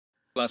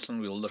Lesson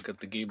we'll look at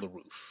the gable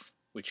roof,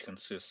 which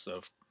consists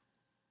of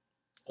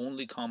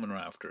only common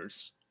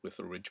rafters with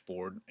a ridge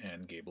board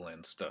and gable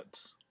end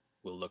studs.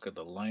 We'll look at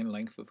the line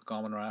length of the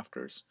common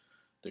rafters,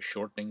 the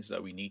shortenings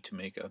that we need to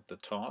make at the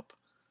top,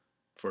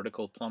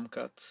 vertical plumb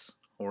cuts,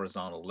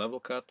 horizontal level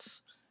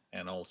cuts,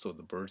 and also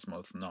the bird's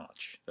mouth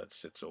notch that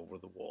sits over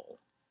the wall.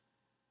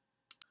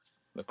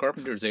 The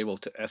carpenter is able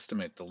to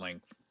estimate the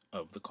length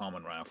of the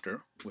common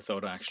rafter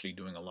without actually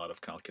doing a lot of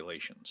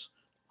calculations.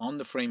 On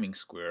the framing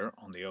square,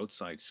 on the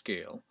outside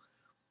scale,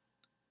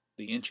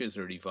 the inches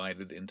are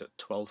divided into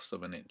twelfths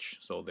of an inch.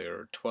 So there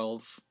are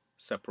 12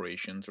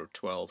 separations or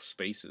 12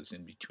 spaces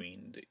in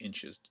between the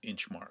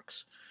inch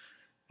marks.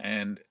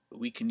 And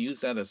we can use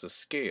that as a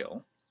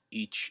scale,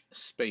 each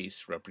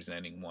space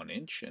representing 1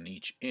 inch and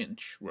each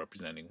inch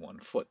representing 1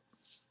 foot.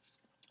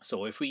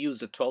 So if we use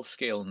the 12th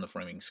scale in the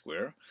framing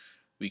square,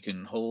 we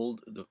can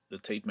hold the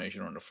tape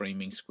measure on the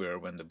framing square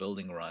when the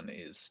building run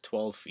is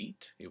 12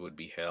 feet. It would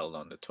be held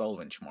on the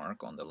 12-inch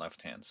mark on the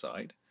left-hand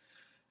side.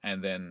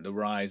 And then the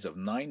rise of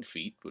 9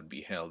 feet would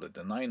be held at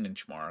the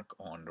 9-inch mark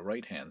on the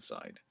right-hand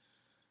side.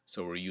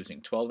 So we're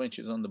using 12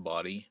 inches on the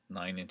body,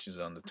 9 inches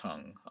on the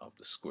tongue of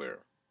the square.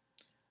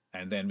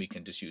 And then we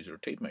can just use our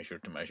tape measure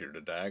to measure the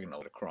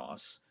diagonal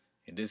across.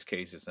 In this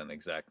case, it's an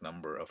exact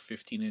number of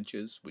 15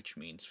 inches, which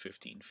means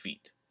 15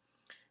 feet.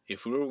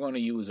 If we were going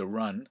to use a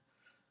run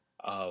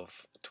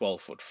of 12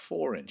 foot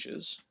 4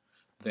 inches,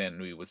 then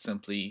we would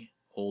simply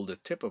hold the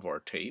tip of our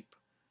tape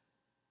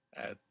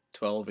at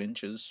 12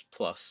 inches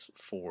plus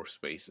 4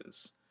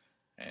 spaces.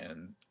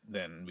 And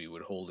then we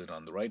would hold it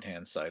on the right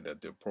hand side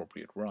at the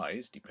appropriate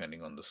rise,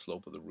 depending on the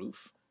slope of the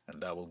roof,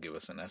 and that will give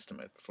us an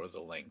estimate for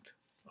the length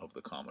of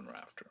the common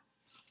rafter.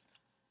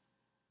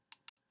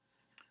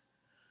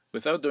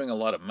 Without doing a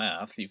lot of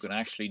math, you can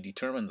actually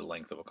determine the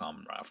length of a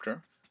common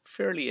rafter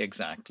fairly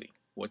exactly.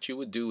 What you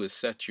would do is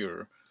set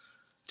your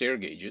stair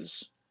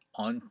gauges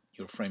on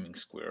your framing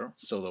square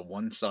so that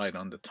one side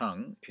on the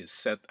tongue is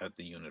set at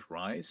the unit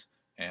rise,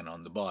 and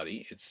on the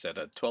body it's set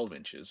at 12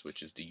 inches,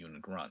 which is the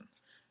unit run.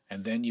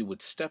 And then you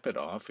would step it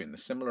off in a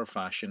similar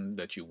fashion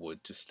that you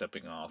would to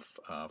stepping off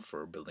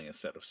for building a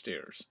set of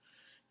stairs.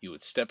 You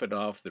would step it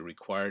off the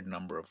required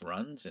number of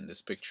runs. In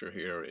this picture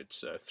here,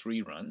 it's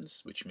 3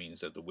 runs, which means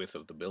that the width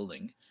of the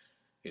building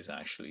is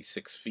actually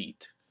 6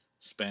 feet.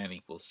 Span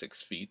equals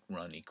 6 feet,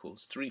 run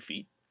equals 3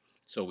 feet.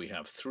 So we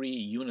have 3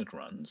 unit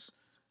runs.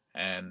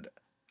 And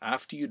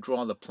after you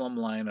draw the plumb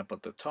line up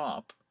at the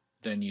top,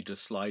 then you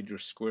just slide your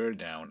square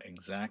down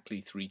exactly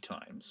 3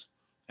 times.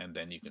 And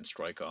then you can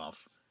strike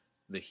off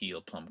the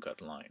heel plumb cut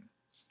line.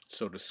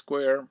 So the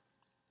square,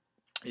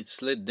 it's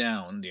slid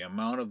down the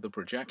amount of the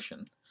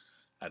projection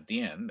at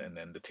the end, and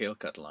then the tail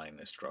cut line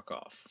is struck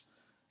off,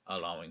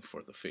 allowing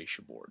for the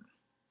fascia board.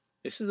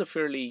 This is a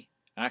fairly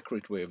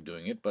accurate way of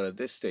doing it, but at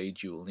this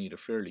stage you will need a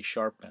fairly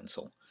sharp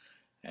pencil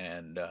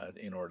and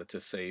in order to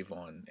save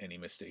on any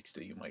mistakes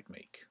that you might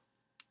make.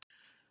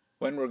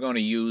 When we're going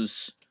to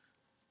use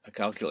a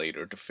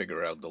calculator to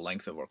figure out the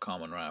length of our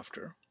common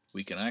rafter,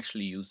 we can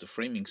actually use the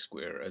framing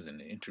square as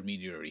an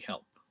intermediary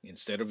help.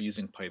 Instead of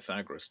using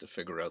Pythagoras to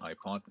figure out the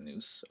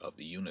hypotenuse of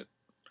the unit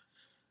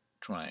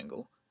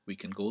triangle, we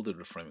can go to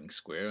the framing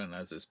square, and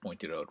as is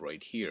pointed out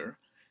right here,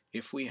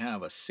 if we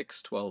have a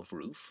 612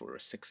 roof or a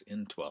 6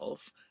 in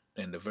 12,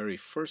 then the very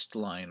first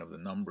line of the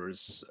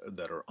numbers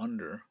that are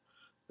under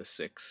the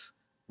 6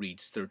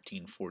 reads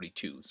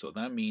 1342. So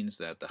that means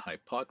that the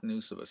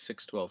hypotenuse of a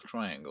 612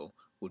 triangle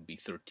would be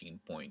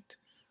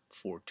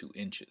 13.42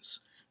 inches.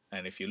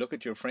 And if you look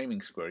at your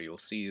framing square, you'll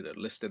see that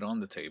listed on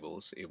the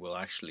tables, it will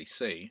actually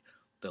say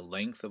the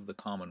length of the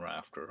common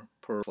rafter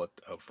per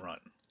foot of run.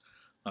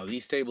 Now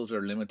these tables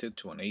are limited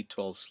to an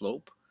 812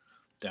 slope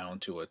down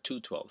to a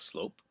 212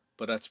 slope,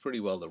 but that's pretty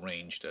well the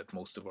range that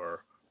most of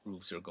our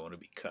roofs are going to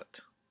be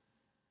cut.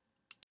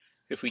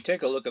 If we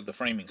take a look at the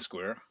framing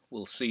square,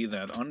 we'll see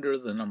that under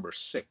the number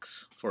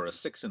 6 for a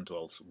 6 in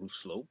 12 roof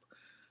slope,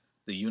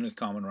 the unit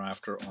common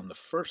rafter on the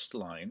first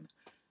line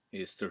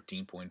is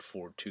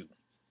 13.42.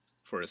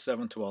 For a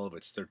 712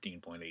 it's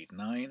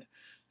 13.89,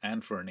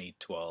 and for an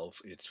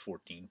 812 it's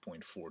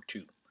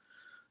 14.42.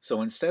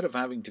 So instead of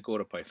having to go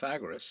to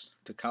Pythagoras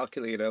to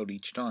calculate out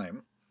each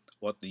time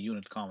what the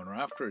unit common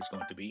rafter is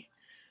going to be,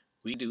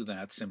 we do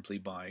that simply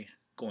by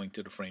going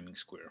to the framing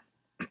square.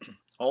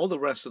 All the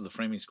rest of the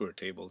framing square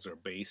tables are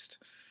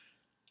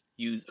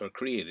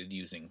created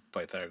using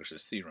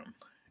Pythagoras' theorem,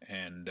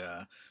 and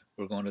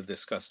we're going to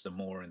discuss them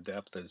more in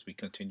depth as we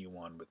continue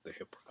on with the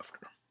hip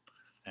rafter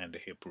and the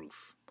hip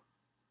roof.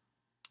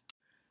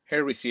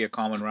 Here we see a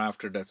common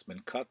rafter that's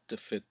been cut to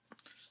fit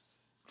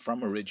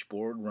from a ridge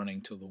board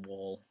running to the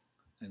wall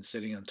and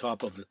sitting on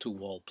top of the 2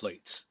 wall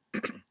plates.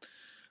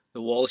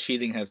 The wall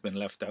sheathing has been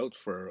left out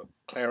for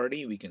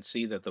clarity. We can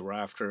see that the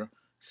rafter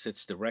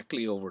sits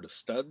directly over the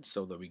stud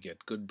so that we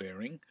get good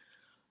bearing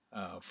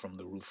from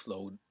the roof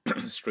load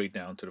straight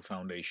down to the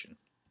foundation.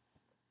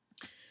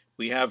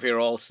 We have here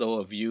also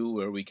a view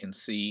where we can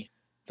see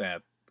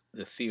that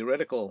the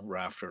theoretical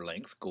rafter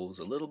length goes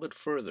a little bit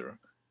further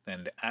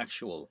than the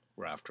actual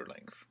rafter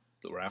length.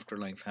 The rafter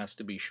length has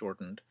to be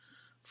shortened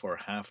for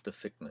half the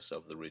thickness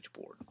of the ridge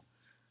board.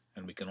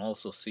 And we can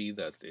also see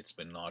that it's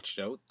been notched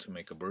out to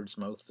make a bird's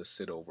mouth to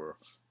sit over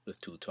the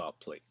two top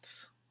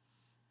plates.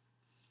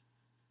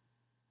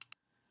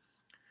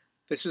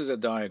 This is a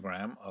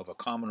diagram of a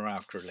common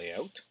rafter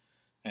layout,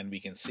 and we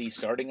can see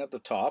starting at the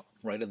top,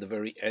 right at the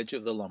very edge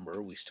of the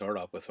lumber, we start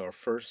off with our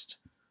first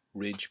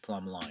ridge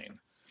plumb line.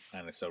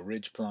 And it's a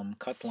ridge plumb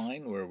cut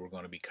line where we're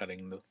going to be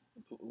cutting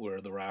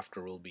where the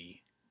rafter will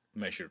be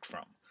measured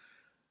from.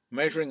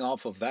 Measuring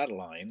off of that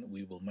line,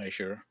 we will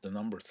measure the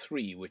number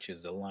 3, which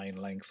is the line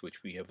length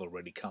which we have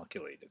already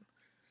calculated.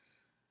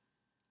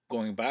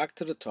 Going back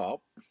to the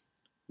top,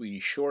 we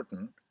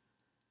shorten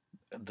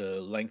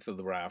the length of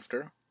the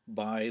rafter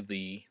by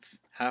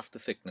half the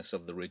thickness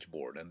of the ridge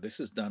board, and this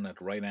is done at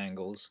right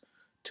angles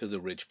to the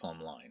ridge plumb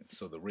line.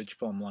 So the ridge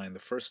plumb line, the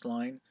first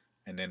line,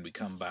 and then we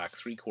come back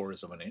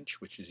 3/4 of an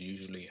inch, which is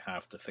usually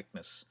half the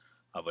thickness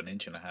of an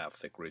 1.5"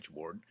 thick ridge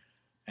board,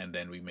 and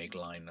then we make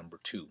line number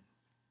 2.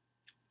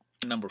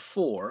 Number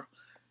 4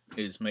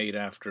 is made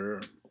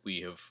after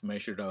we have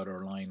measured out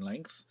our line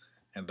length,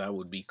 and that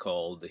would be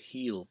called the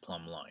heel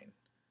plumb line.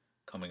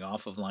 Coming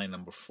off of line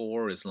number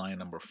 4 is line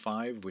number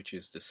 5, which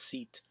is the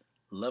seat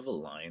level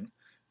line,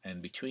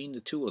 and between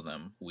the two of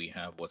them we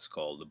have what's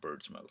called the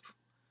bird's mouth.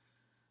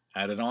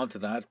 Added on to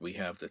that, we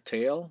have the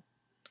tail.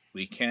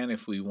 We can,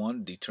 if we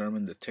want,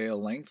 determine the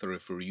tail length, or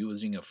if we're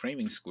using a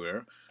framing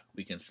square,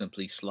 we can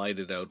simply slide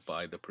it out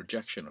by the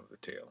projection of the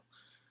tail.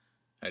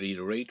 At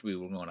either rate, we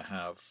were going to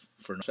have,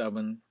 for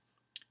 7,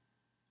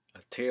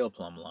 a tail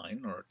plumb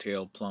line, or a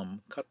tail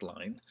plumb cut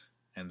line,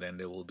 and then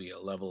there will be a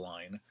level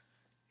line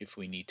if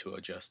we need to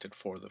adjust it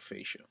for the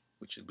fascia,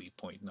 which would be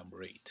point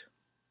number 8.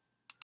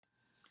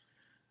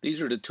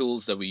 These are the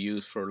tools that we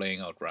use for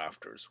laying out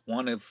rafters.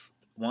 One is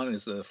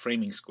the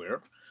framing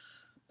square,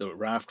 the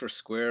rafter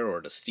square,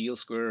 or the steel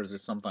square as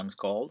it's sometimes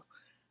called.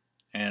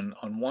 And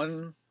on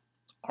one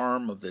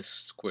arm of this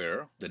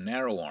square, the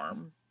narrow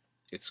arm,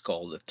 it's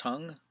called the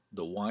tongue.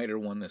 The wider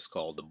one is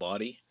called the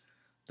body.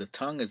 The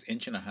tongue is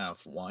 1.5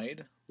 inches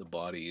wide. The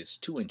body is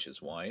 2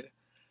 inches wide.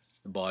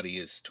 The body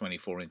is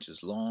 24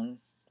 inches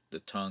long.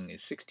 The tongue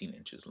is 16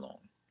 inches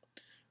long.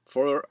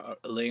 For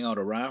laying out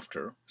a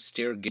rafter,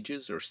 stair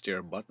gauges or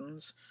stair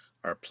buttons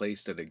are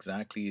placed at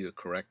exactly the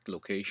correct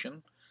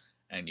location,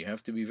 and you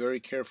have to be very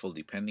careful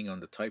depending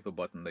on the type of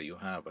button that you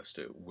have as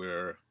to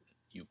where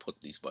you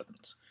put these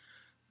buttons.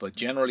 But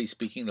generally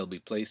speaking, they'll be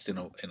placed in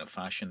a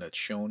fashion that's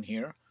shown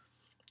here.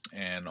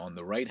 And on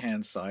the right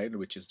hand side,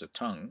 which is the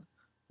tongue,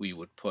 we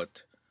would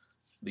put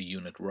the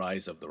unit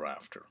rise of the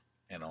rafter.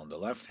 And on the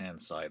left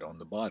hand side, on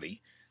the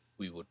body,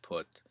 we would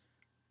put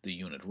the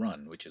unit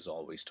run, which is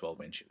always 12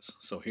 inches.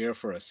 So here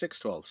for a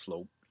 6/12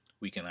 slope,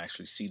 we can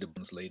actually see the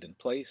buttons laid in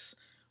place.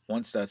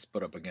 Once that's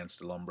put up against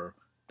the lumber,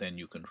 then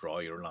you can draw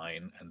your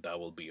line, and that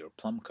will be your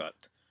plumb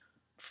cut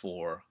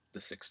for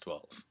the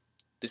 6/12.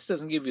 This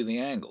doesn't give you the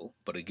angle,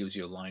 but it gives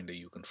you a line that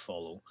you can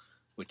follow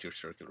with your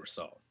circular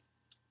saw.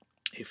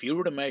 If you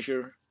were to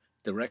measure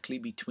directly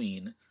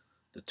between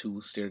the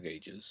two stair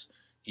gauges,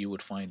 you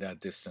would find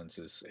that distance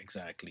is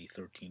exactly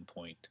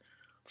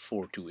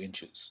 13.42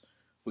 inches,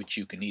 which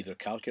you can either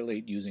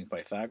calculate using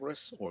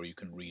Pythagoras or you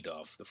can read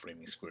off the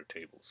framing square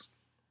tables.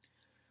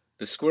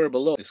 The square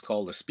below is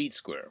called a speed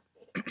square.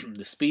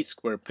 The speed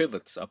square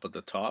pivots up at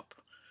the top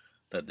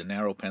that the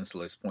narrow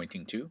pencil is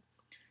pointing to,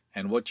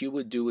 and what you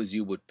would do is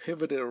you would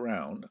pivot it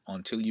around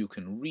until you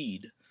can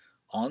read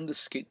on the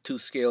two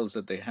scales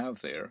that they have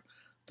there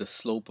the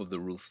slope of the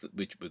roof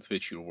with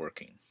which you're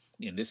working.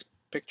 In this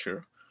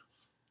picture,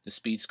 the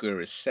speed square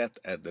is set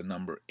at the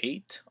number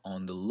 8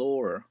 on the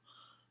lower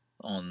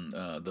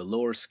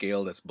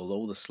scale that's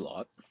below the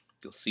slot.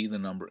 You'll see the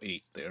number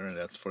 8 there, and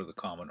that's for the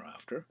common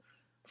rafter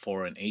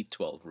for an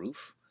 8/12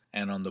 roof.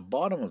 And on the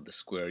bottom of the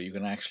square, you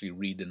can actually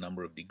read the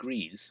number of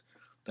degrees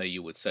that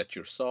you would set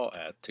your saw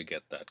at to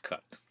get that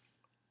cut.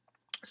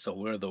 So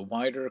where the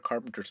wider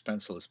carpenter's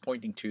pencil is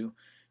pointing to,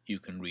 you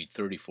can read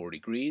 34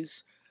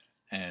 degrees,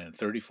 and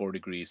 34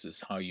 degrees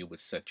is how you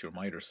would set your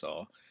miter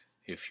saw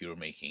if you're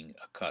making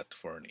a cut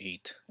for an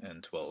 8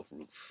 and 12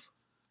 roof.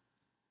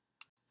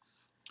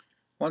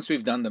 Once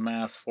we've done the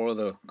math for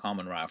the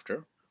common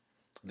rafter,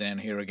 then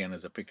here again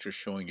is a picture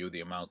showing you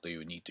the amount that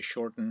you need to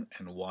shorten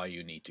and why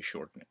you need to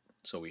shorten it.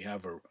 So we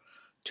have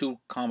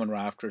two common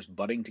rafters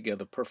butting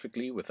together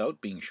perfectly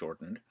without being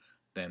shortened,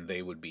 then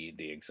they would be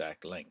the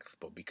exact length.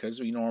 But because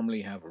we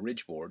normally have a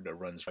ridge board that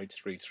runs right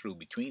straight through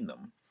between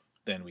them,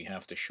 then we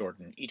have to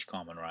shorten each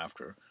common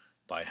rafter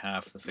by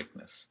half the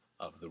thickness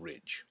of the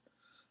ridge.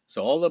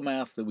 So all the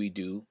math that we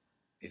do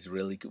is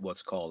really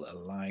what's called a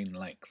line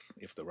length.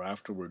 If the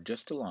rafter were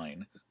just a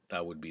line,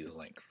 that would be the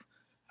length.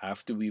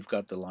 After we've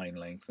got the line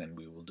length, then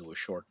we will do a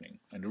shortening.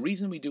 And the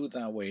reason we do it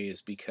that way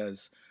is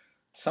because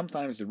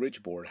sometimes the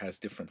ridge board has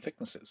different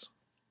thicknesses.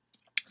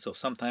 So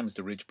sometimes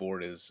the ridge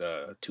board is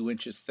 2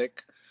 inches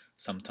thick,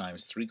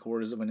 sometimes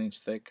 3/4 of an inch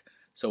thick.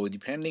 So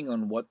depending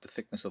on what the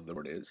thickness of the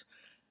board is,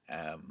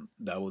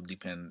 that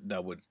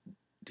would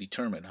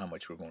determine how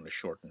much we're going to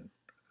shorten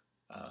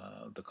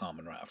the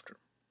common rafter.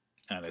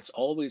 and it's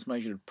always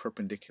measured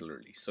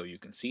perpendicularly. So you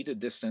can see the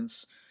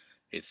distance.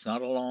 It's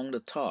not along the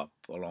top,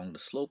 along the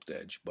sloped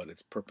edge, but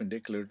it's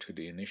perpendicular to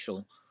the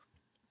initial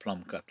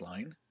plumb cut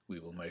line. We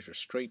will measure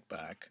straight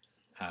back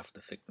half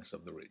the thickness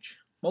of the ridge.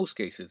 Most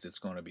cases it's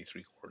going to be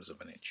 3/4 of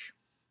an inch.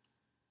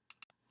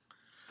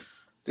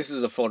 This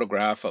is a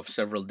photograph of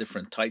several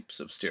different types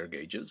of stair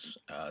gauges.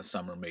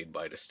 Some are made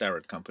by the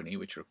Starrett company,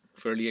 which are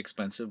fairly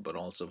expensive but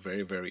also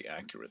very, very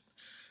accurate.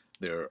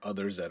 There are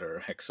others that are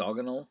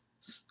hexagonal,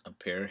 a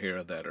pair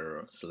here that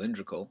are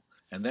cylindrical,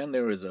 and then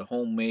there is a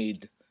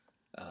homemade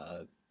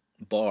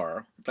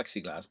bar,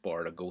 plexiglass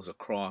bar, that goes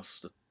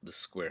across the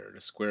square.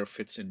 The square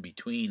fits in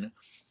between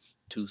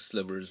two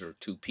slivers or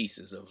two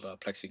pieces of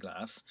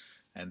plexiglass,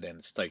 and then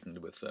it's tightened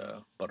with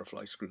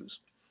butterfly screws.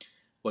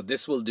 What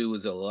this will do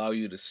is allow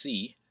you to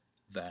see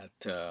that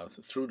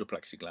through the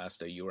plexiglass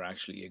that you're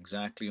actually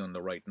exactly on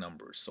the right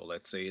numbers. So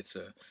let's say it's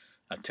a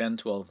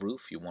 10-12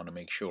 roof. You want to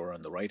make sure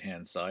on the right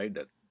hand side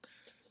that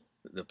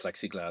the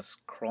plexiglass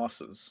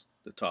crosses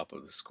the top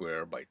of the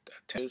square by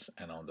 10 inches,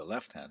 and on the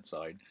left hand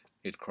side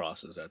it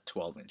crosses at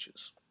 12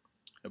 inches.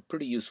 A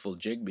pretty useful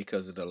jig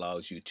because it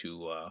allows you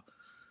to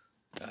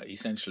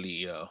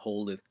essentially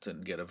hold it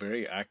and get a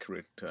very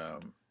accurate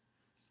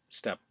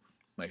step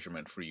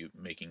measurement for you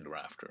making the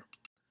rafter.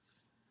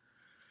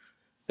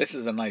 This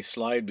is a nice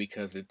slide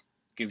because it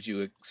gives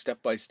you a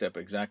step-by-step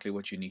exactly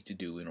what you need to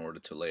do in order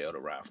to lay out a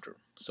rafter.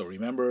 So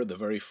remember, the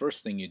very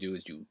first thing you do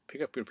is you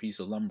pick up your piece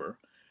of lumber,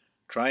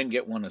 try and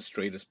get one as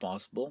straight as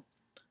possible,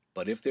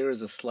 but if there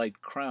is a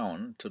slight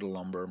crown to the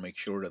lumber, make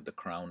sure that the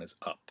crown is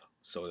up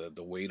so that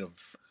the weight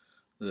of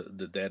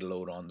the dead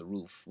load on the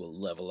roof will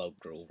level out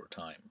over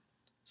time.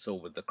 So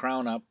with the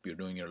crown up, you're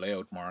doing your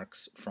layout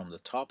marks from the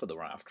top of the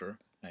rafter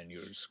and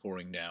you're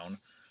scoring down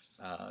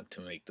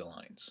to make the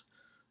lines.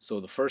 So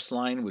the first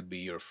line would be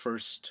your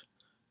first,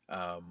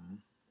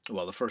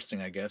 well, the first thing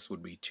I guess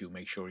would be to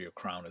make sure your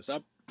crown is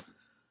up.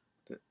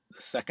 The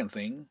second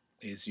thing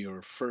is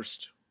your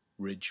first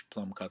ridge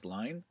plumb cut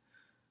line.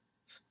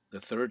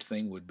 The third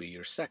thing would be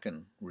your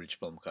second ridge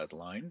plumb cut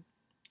line.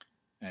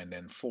 And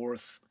then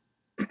fourth,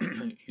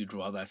 you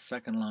draw that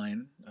second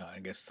line. I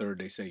guess third,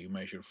 they say you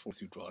measure.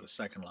 Fourth, you draw the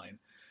second line.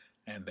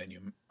 And then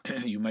you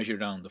you measure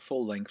down the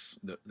full length,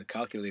 the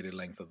calculated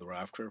length of the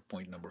rafter,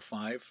 point number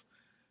 5.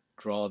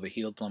 Draw the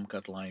heel plumb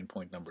cut line,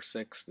 point number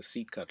 6, the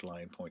seat cut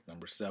line, point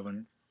number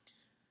 7.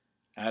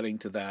 Adding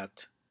to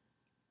that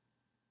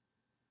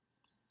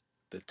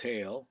the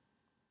tail,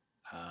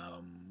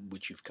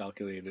 which you've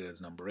calculated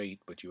as number 8,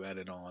 but you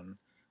added on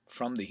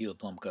from the heel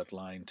plumb cut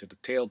line to the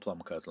tail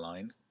plumb cut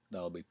line.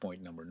 That'll be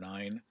point number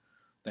 9.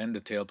 Then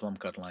the tail plumb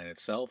cut line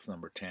itself,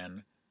 number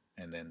 10,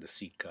 and then the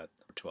seat cut,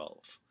 number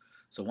 12.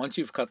 So once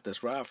you've cut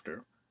this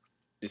rafter,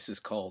 this is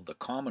called the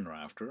common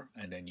rafter,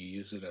 and then you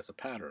use it as a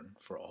pattern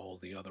for all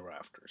the other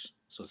rafters.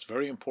 So it's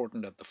very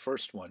important that the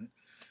first one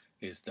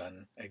is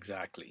done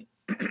exactly.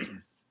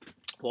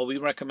 What we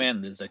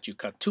recommend is that you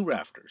cut 2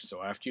 rafters.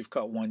 So after you've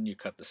cut one, you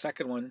cut the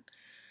second one,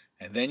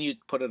 and then you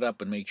put it up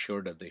and make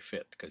sure that they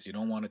fit, because you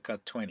don't want to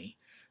cut 20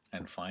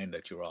 and find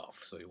that you're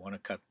off. So you want to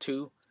cut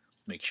 2,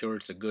 make sure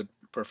it's a good,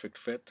 perfect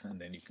fit, and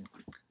then you can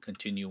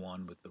continue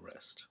on with the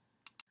rest.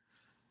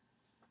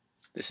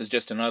 This is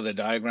just another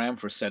diagram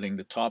for setting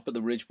the top of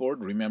the ridge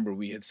board. Remember,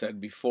 we had said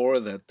before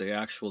that the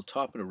actual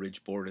top of the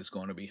ridge board is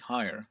going to be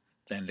higher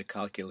than the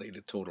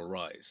calculated total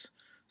rise.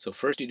 So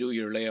first you do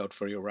your layout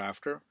for your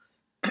rafter.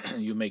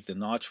 You make the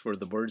notch for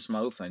the bird's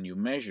mouth and you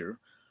measure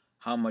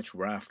how much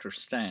rafter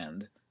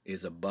stand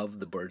is above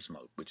the bird's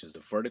mouth, which is the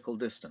vertical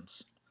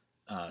distance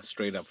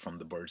straight up from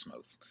the bird's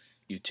mouth.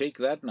 You take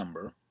that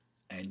number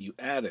and you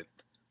add it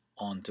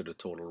onto the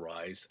total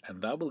rise,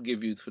 and that will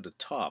give you to the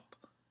top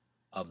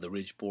of the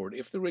ridge board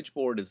if the ridge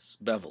board is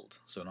beveled.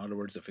 So in other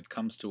words, if it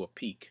comes to a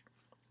peak,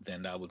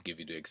 then that would give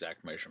you the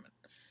exact measurement.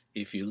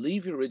 If you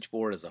leave your ridge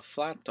board as a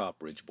flat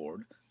top ridge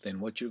board, then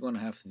what you're going to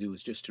have to do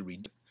is just to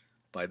read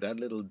by that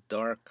little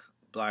dark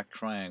black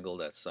triangle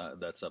that's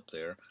up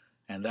there,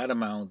 and that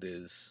amount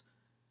is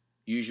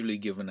usually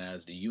given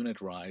as the unit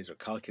rise, or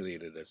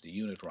calculated as the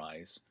unit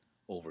rise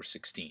over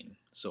 16.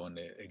 So in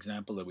the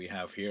example that we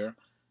have here,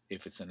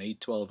 if it's an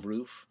 8/12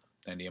 roof,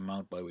 then the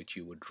amount by which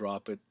you would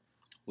drop it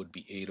would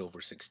be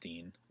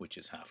 8/16, which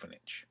is ½ an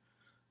inch.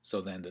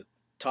 So then the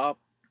top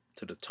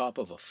to the top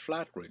of a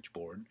flat ridge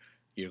board,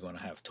 you're going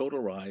to have total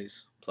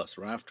rise plus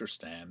rafter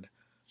stand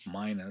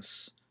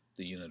minus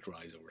the unit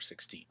rise over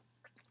 16.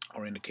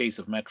 Or in the case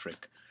of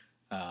metric,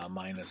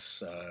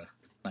 minus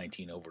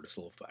 19 over the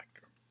slope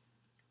factor.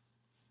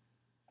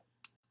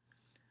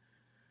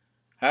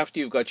 After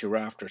you've got your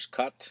rafters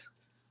cut,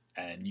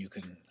 and you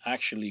can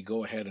actually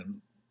go ahead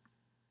and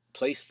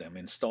place them,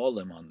 install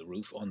them on the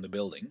roof, on the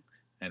building,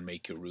 and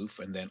make your roof,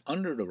 and then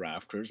under the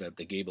rafters at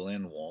the gable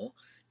end wall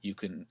you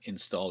can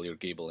install your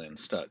gable end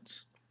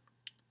studs.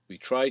 What we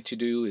try to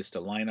do is to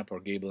line up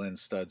our gable end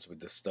studs with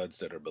the studs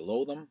that are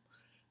below them,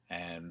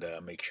 and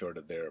make sure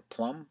that they're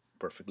plumb,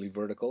 perfectly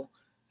vertical,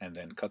 and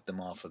then cut them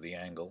off at the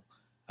angle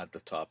at the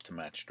top to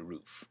match the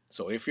roof.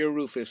 So if your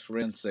roof is, for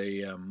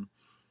instance,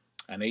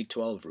 an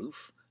 8/12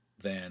 roof,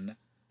 then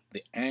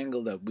the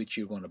angle at which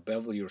you're going to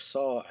bevel your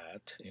saw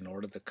at in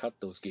order to cut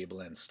those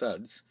gable end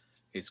studs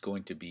is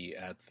going to be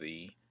at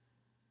the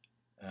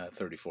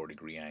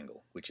 34-degree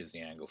angle, which is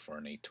the angle for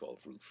an 812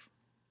 roof.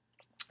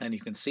 And you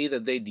can see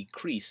that they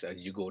decrease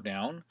as you go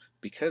down.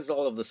 Because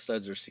all of the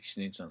studs are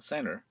 16 inches on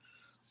center,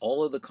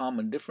 all of the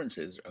common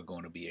differences are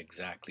going to be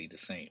exactly the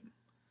same.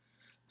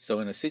 So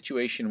in a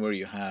situation where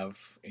you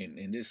have,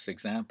 in this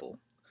example,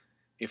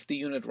 if the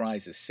unit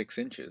rise is 6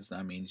 inches,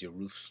 that means your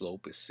roof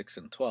slope is 6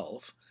 and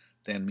 12,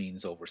 then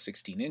means over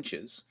 16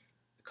 inches,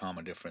 the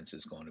common difference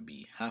is going to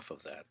be half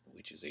of that,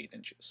 which is 8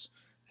 inches.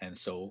 And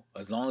so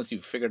as long as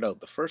you've figured out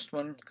the first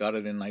one, got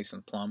it in nice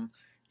and plumb,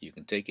 you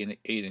can take in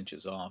 8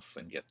 inches off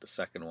and get the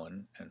second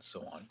one, and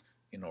so on,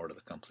 in order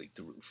to complete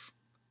the roof.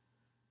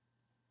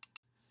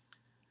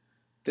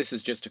 This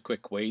is just a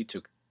quick way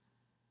to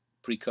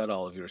pre-cut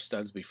all of your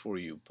studs before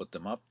you put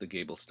them up, the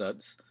gable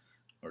studs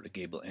or the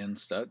gable end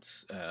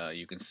studs.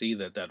 You can see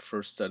that that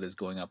first stud is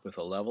going up with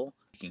a level,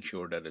 making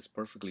sure that it's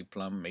perfectly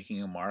plumb,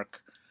 making a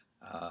mark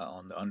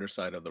on the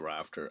underside of the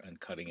rafter and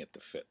cutting it to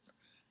fit,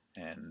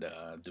 and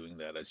doing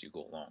that as you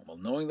go along. Well,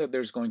 knowing that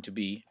there's going to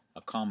be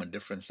a common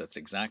difference that's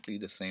exactly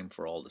the same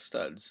for all the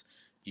studs,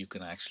 you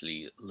can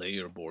actually lay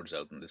your boards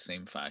out in the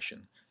same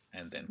fashion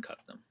and then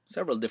cut them.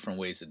 Several different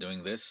ways of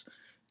doing this.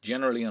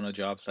 Generally on a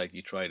job site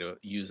you try to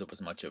use up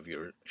as much of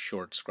your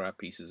short scrap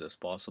pieces as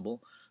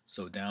possible.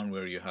 So down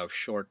where you have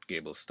short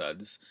gable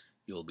studs,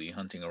 you'll be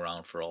hunting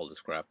around for all the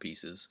scrap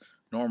pieces.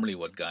 Normally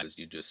what guys,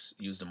 you just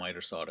use the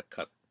miter saw to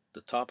cut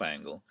the top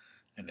angle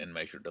and then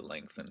measure the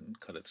length and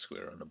cut it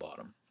square on the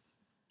bottom.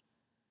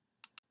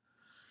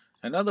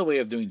 Another way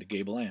of doing the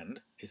gable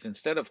end is,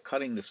 instead of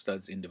cutting the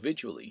studs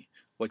individually,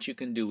 what you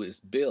can do is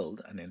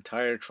build an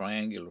entire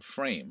triangular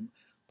frame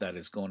that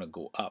is going to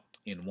go up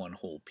in one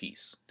whole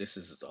piece. This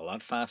is a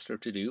lot faster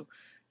to do.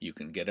 You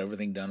can get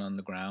everything done on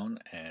the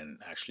ground and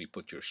actually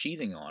put your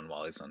sheathing on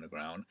while it's on the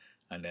ground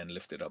and then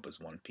lift it up as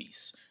one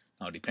piece.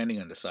 Now,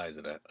 depending on the size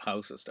of the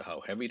house as to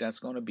how heavy that's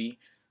going to be,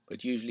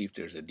 but usually if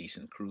there's a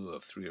decent crew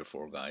of 3 or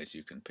 4 guys,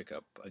 you can pick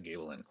up a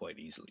gable end quite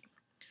easily.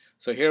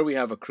 So here we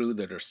have a crew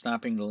that are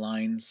snapping the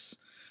lines,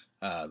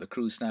 the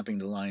crew snapping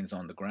the lines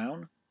on the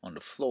ground, on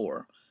the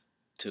floor,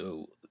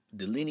 to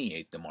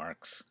delineate the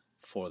marks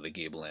for the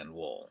gable end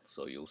wall.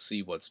 So you'll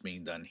see what's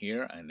being done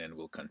here, and then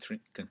we'll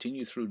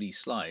continue through these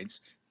slides.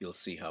 You'll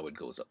see how it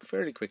goes up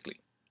fairly quickly.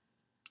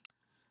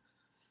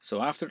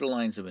 So after the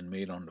lines have been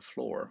made on the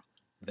floor,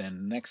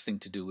 then next thing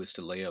to do is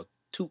to lay out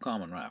 2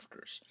 common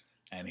rafters.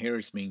 And here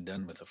it's being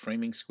done with a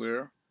framing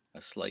square,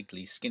 a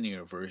slightly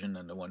skinnier version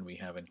than the one we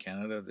have in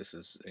Canada. This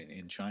is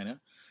in China.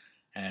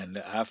 And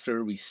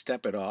after we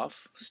step it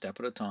off, step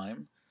at a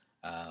time,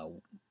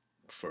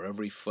 for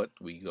every foot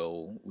we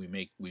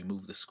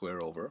move the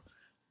square over.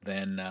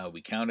 Then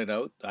we count it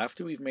out.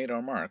 After we've made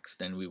our marks,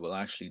 then we will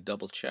actually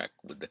double check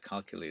with the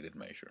calculated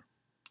measure.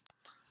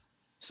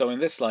 So in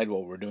this slide,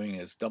 what we're doing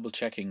is double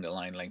checking the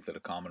line length of the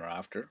common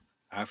rafter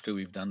after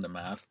we've done the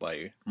math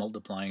by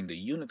multiplying the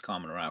unit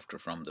common rafter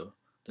from the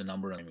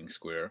number in the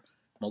square,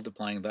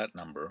 multiplying that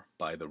number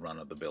by the run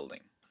of the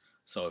building.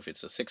 So if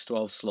it's a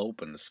 612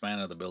 slope and the span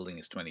of the building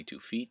is 22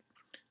 feet,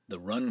 the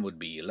run would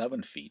be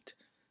 11 feet,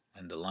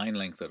 and the line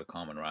length of the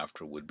common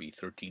rafter would be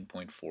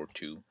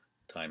 13.42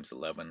 times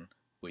 11,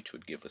 which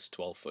would give us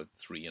 12 foot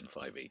 3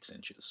 5/8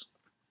 inches.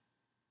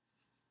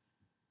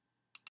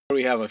 Here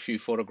we have a few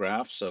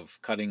photographs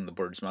of cutting the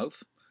bird's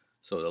mouth.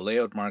 So the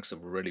layout marks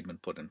have already been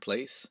put in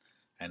place,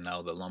 and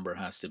now the lumber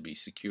has to be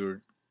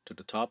secured to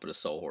the top of the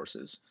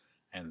sawhorses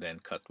and then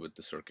cut with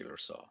the circular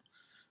saw.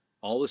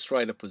 Always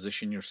try to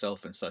position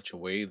yourself in such a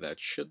way that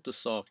should the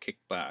saw kick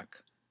back,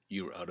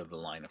 you're out of the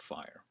line of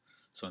fire.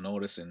 So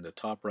notice in the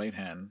top right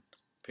hand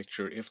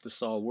picture, if the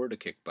saw were to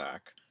kick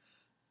back,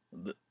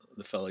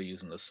 the fellow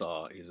using the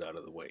saw is out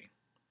of the way.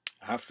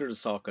 After the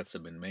saw cuts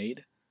have been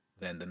made,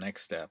 then the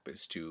next step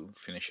is to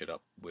finish it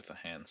up with a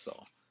hand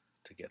saw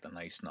to get a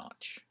nice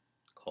notch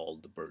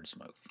called the bird's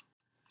mouth.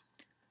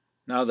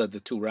 Now that the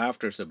 2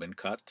 rafters have been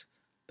cut,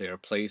 they are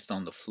placed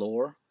on the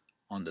floor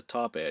on the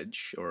top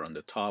edge, or on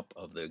the top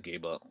of the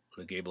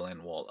gable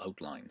end wall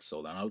outline. So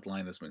an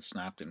outline has been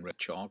snapped in red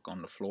chalk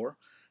on the floor,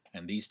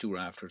 and these 2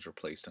 rafters are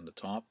placed on the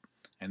top,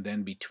 and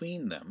then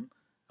between them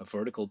a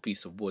vertical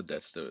piece of wood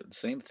that's the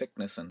same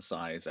thickness and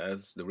size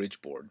as the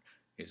ridge board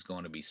is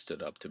going to be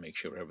stood up to make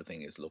sure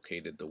everything is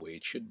located the way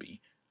it should be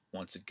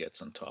once it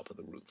gets on top of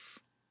the roof.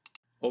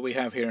 What we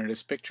have here in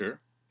this picture,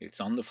 it's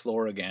on the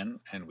floor again,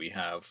 and we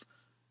have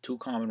 2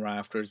 common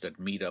rafters that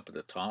meet up at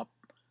the top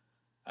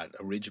at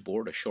a ridge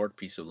board, a short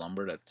piece of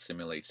lumber that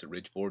simulates the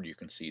ridge board. You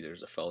can see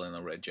there's a fellow in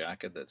a red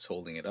jacket that's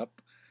holding it up,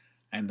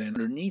 and then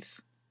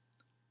underneath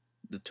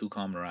the 2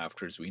 common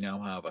rafters we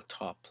now have a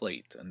top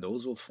plate, and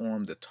those will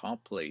form the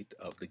top plate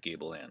of the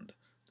gable end,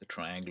 the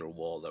triangular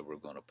wall that we're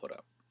going to put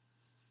up.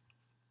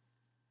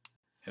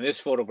 In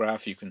this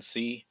photograph you can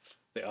see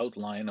the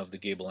outline of the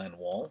gable end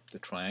wall, the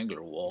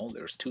triangular wall.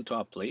 There's 2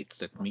 top plates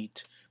that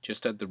meet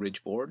just at the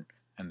ridge board,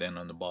 and then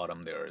on the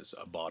bottom there is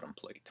a bottom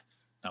plate.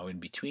 Now in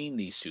between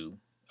these 2,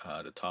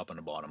 the top and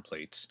the bottom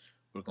plates,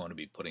 we're going to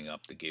be putting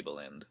up the gable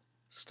end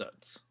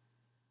studs.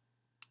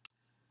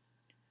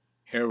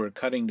 Here we're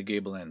cutting the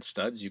gable end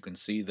studs. You can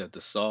see that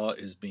the saw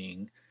is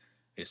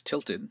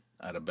tilted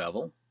at a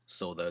bevel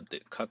so that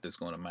the cut is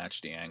going to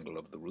match the angle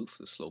of the roof,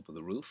 the slope of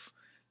the roof.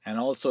 And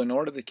also, in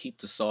order to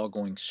keep the saw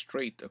going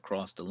straight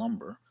across the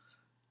lumber,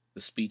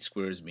 the speed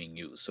square is being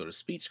used. So the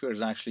speed square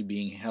is actually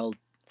being held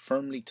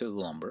firmly to the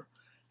lumber,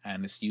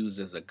 and it's used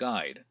as a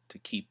guide to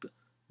keep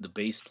the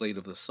base plate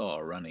of the saw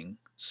running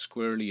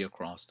squarely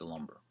across the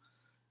lumber.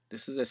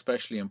 This is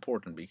especially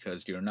important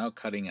because you're now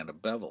cutting at a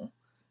bevel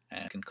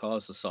and can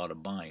cause the saw to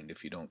bind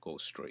if you don't go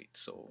straight.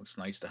 So it's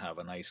nice to have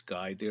a nice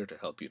guide there to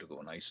help you to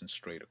go nice and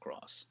straight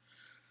across.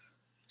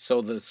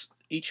 So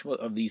each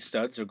of these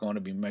studs are going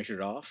to be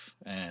measured off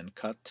and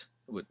cut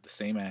with the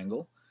same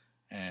angle,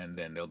 and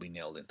then they'll be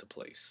nailed into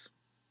place.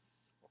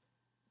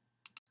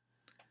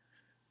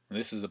 And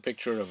this is a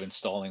picture of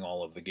installing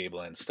all of the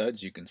gable end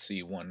studs. You can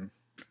see one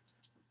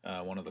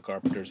of the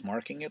carpenters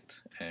marking it,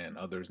 and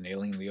others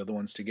nailing the other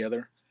ones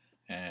together,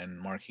 and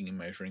marking and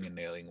measuring and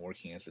nailing,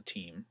 working as a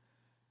team.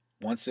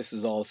 Once this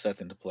is all set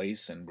into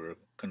place and we're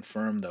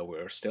confirmed that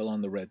we're still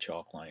on the red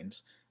chalk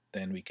lines,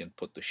 then we can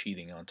put the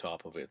sheeting on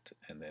top of it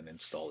and then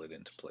install it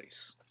into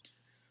place.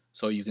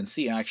 So you can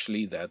see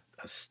actually that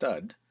a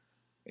stud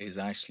is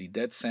actually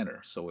dead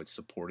center, so it's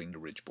supporting the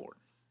ridge board.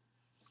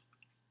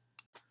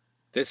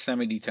 This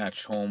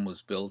semi-detached home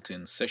was built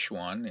in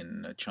Sichuan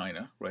in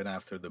China right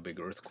after the big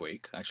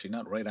earthquake. Actually,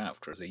 not right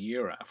after, it was a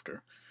year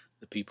after.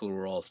 The people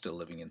were all still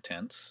living in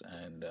tents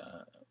and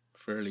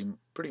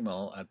pretty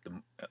well at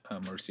the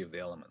mercy of the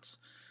elements.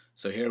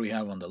 So here we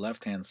have on the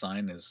left-hand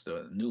side is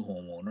the new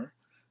homeowner,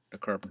 the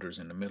carpenter's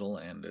in the middle,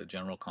 and the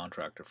general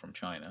contractor from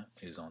China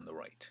is on the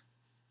right.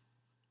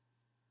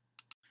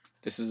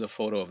 This is a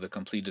photo of the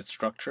completed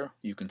structure.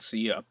 You can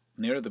see up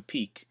near the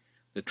peak,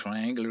 the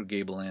triangular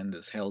gable end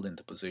is held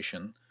into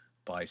position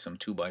by some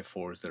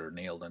 2x4s that are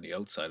nailed on the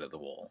outside of the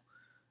wall.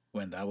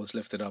 When that was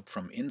lifted up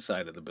from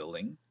inside of the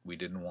building, we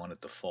didn't want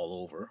it to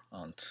fall over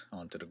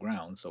onto the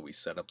ground, so we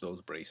set up those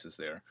braces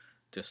there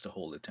just to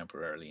hold it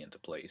temporarily into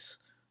place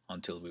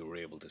until we were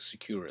able to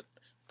secure it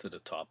to the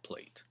top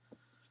plate.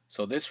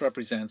 So this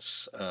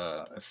represents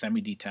a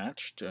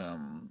semi-detached,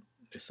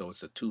 so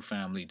it's a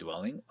two-family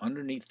dwelling.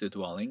 Underneath the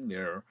dwelling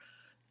there,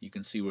 you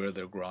can see where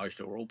their garage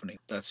door opening.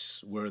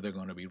 That's where they're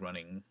going to be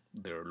running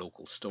their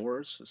local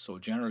stores. So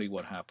generally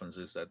what happens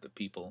is that the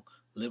people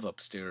live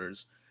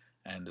upstairs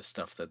and the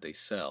stuff that they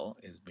sell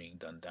is being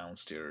done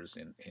downstairs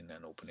in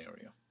an open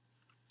area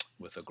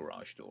with a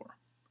garage door.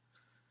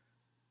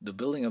 The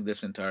building of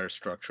this entire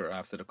structure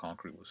after the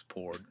concrete was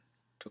poured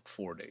took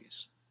 4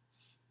 days.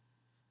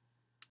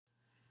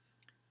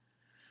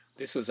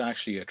 This was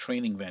actually a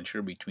training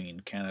venture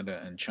between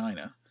Canada and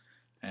China,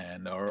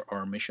 and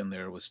our mission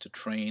there was to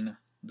train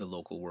the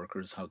local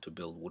workers how to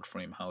build wood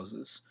frame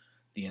houses.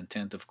 The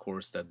intent, of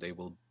course, that they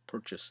will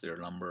purchase their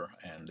lumber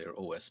and their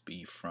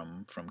OSB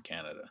from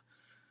Canada.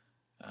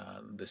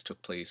 This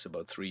took place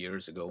about 3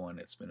 years ago, and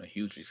it's been a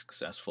hugely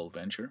successful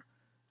venture.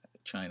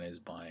 China is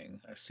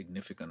buying a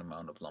significant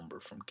amount of lumber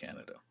from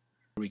Canada.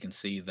 We can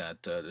see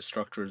that the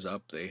structure is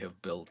up. They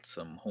have built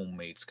some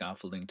homemade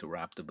scaffolding to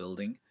wrap the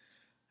building,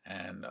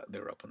 and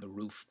they're up on the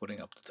roof putting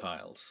up the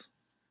tiles.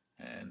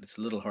 And it's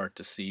a little hard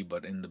to see,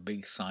 but in the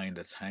big sign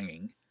that's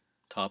hanging,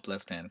 top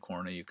left-hand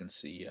corner, you can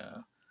see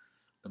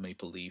the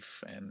maple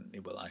leaf, and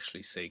it will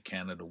actually say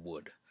Canada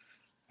Wood.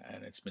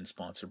 And it's been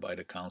sponsored by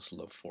the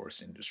Council of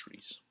Forest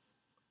Industries.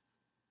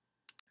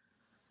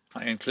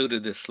 I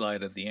included this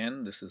slide at the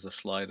end. This is a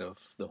slide of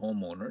the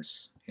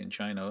homeowners. In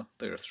China,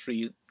 there are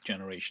 3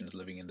 generations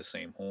living in the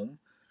same home: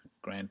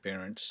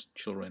 grandparents,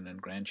 children,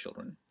 and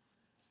grandchildren.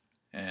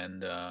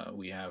 And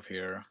we have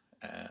here,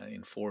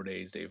 in 4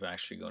 days, they've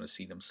actually going to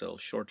see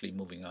themselves shortly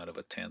moving out of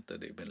a tent that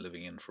they've been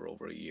living in for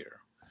over a year.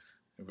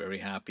 They're very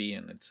happy,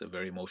 and it's a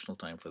very emotional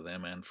time for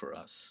them and for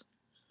us.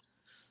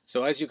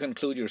 So as you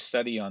conclude your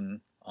study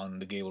on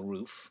the gable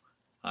roof,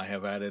 I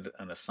have added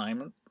an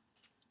assignment.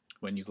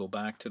 When you go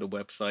back to the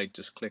website,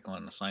 just click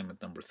on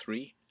assignment number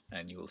 3,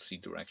 and you will see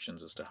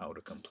directions as to how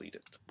to complete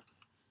it.